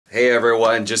Hey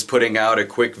everyone, just putting out a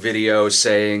quick video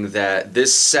saying that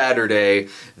this Saturday,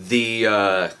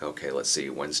 okay, let's see,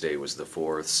 Wednesday was the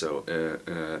 4th, so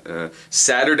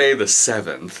Saturday the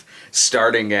 7th,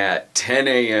 starting at 10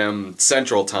 a.m.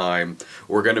 Central Time,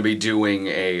 we're going to be doing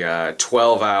a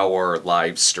 12-hour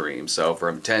live stream. So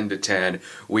from 10 to 10,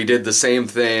 we did the same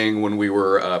thing when we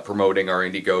were promoting our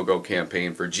Indiegogo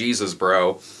campaign for Jesus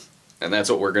Bro. And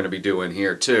that's what we're going to be doing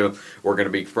here too. We're going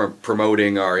to be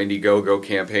promoting our Indiegogo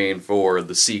campaign for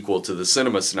the sequel to the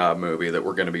Cinema Snob movie that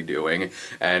we're going to be doing.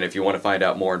 And if you want to find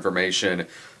out more information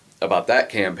about that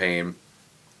campaign,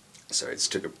 sorry, I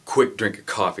just took a quick drink of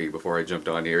coffee before I jumped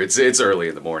on here. It's early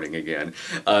in the morning again.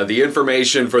 The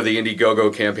information for the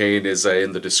Indiegogo campaign is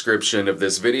in the description of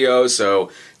this video,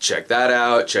 so check that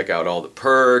out. Check out all the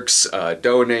perks,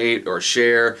 donate or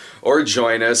share, or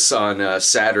join us on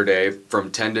Saturday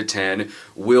from 10 to 10.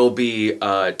 We'll be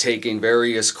taking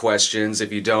various questions.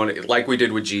 If you don't, like we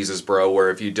did with Jesus Bro, where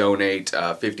if you donate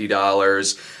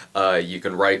 $50, you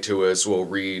can write to us. We'll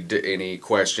read any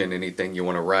question, anything you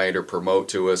want to write or promote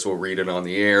to us. We'll read it on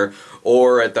the air.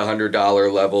 Or at the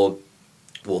 $100 level,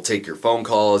 we'll take your phone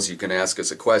calls. You can ask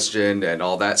us a question and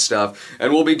all that stuff.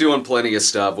 And we'll be doing plenty of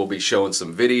stuff. We'll be showing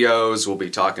some videos. We'll be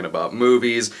talking about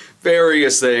movies,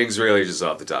 various things, really just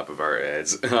off the top of our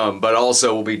heads. But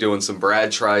also we'll be doing some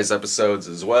Brad Tries episodes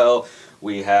as well.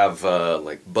 We have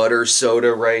like butter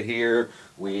soda right here.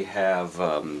 We have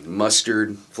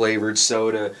mustard flavored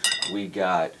soda. We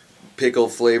got pickle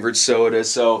flavored soda.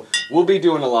 So we'll be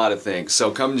doing a lot of things.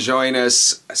 So come join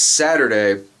us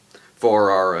Saturday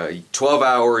for our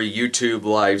 12-hour YouTube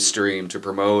live stream to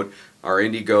promote our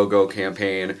Indiegogo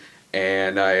campaign.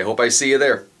 And I hope I see you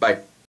there. Bye.